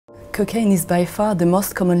Cocaine is by far the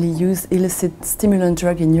most commonly used illicit stimulant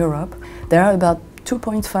drug in Europe. There are about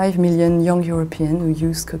 2.5 million young Europeans who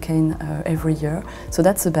use cocaine every year, so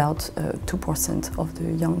that's about 2% of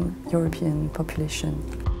the young European population.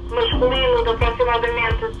 Masculino de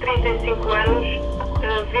aproximadamente 35 anos,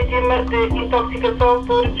 vítima de intoxicação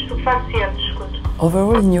por estupefacientes.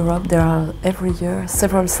 Overall in Europe there are every year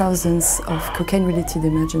several thousands of cocaine-related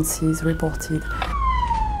emergencies reported.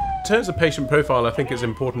 In terms of patient profile, I think it's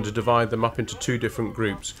important to divide them up into two different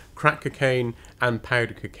groups, crack cocaine and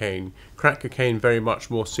powder cocaine. Crack cocaine very much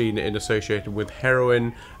more seen in associated with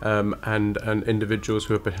heroin and individuals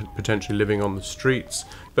who are potentially living on the streets,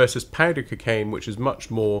 versus powder cocaine, which is much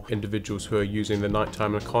more individuals who are using the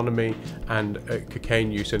nighttime economy and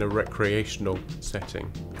cocaine use in a recreational setting.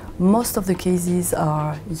 Most of the cases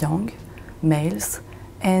are young, males,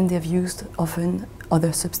 and they've used often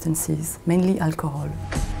other substances, mainly alcohol.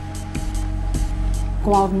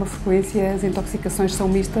 Com alguma frequência as intoxicações são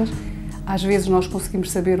mistas. Às vezes nós conseguimos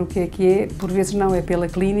saber o que é, por vezes não, é pela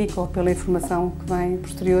clínica ou pela informação que vem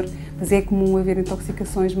posterior, mas é comum haver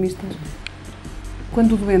intoxicações mistas.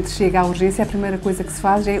 Quando o doente chega à urgência, a primeira coisa que se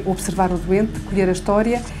faz é observar o doente, colher a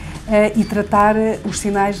história e tratar os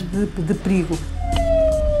sinais de perigo.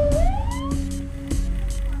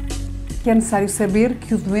 É necessário saber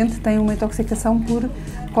que o doente tem uma intoxicação por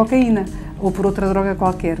cocaína ou por outra droga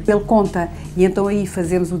qualquer. Ele conta e então aí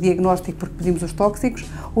fazemos o diagnóstico porque pedimos os tóxicos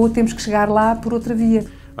ou temos que chegar lá por outra via.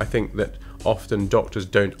 I think that often doctors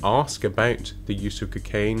don't ask about the use of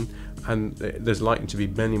cocaine, and there's likely to be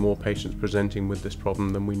many more patients presenting with this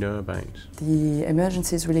problem than we know about. The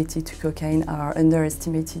emergencies related to cocaine are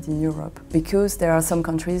underestimated in Europe because there are some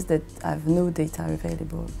countries that have no data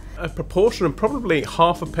available. A proportion of probably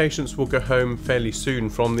half of patients will go home fairly soon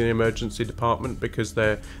from the emergency department because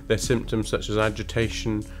their symptoms such as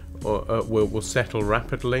agitation will settle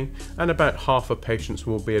rapidly, and about half of patients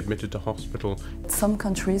will be admitted to hospital. Some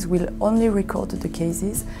countries will only record the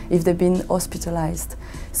cases if they've been hospitalized,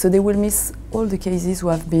 so they will miss all the cases who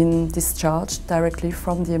have been discharged directly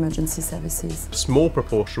from the emergency services. A small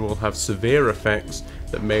proportion will have severe effects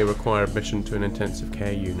that may require admission to an intensive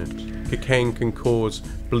care unit. Cocaine can cause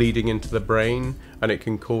bleeding into the brain, and it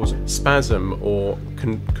can cause spasm or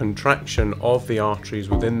contraction of the arteries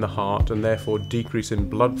within the heart, and therefore decrease in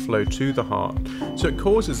blood flow to the heart. So it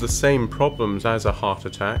causes the same problems as a heart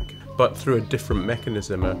attack, but through a different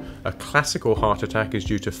mechanism. A classical heart attack is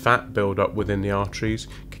due to fat buildup within the arteries.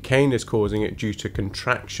 Cocaine is causing it due to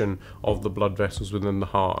contraction of the blood vessels within the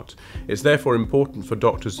heart. It's therefore important for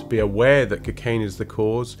doctors to be aware that cocaine is the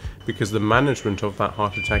cause, because the management of that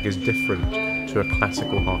heart attack is different to a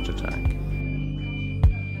classical heart attack.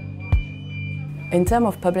 In terms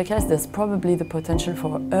of public health, there's probably the potential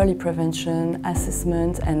for early prevention,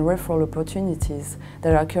 assessment and referral opportunities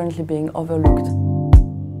that are currently being overlooked.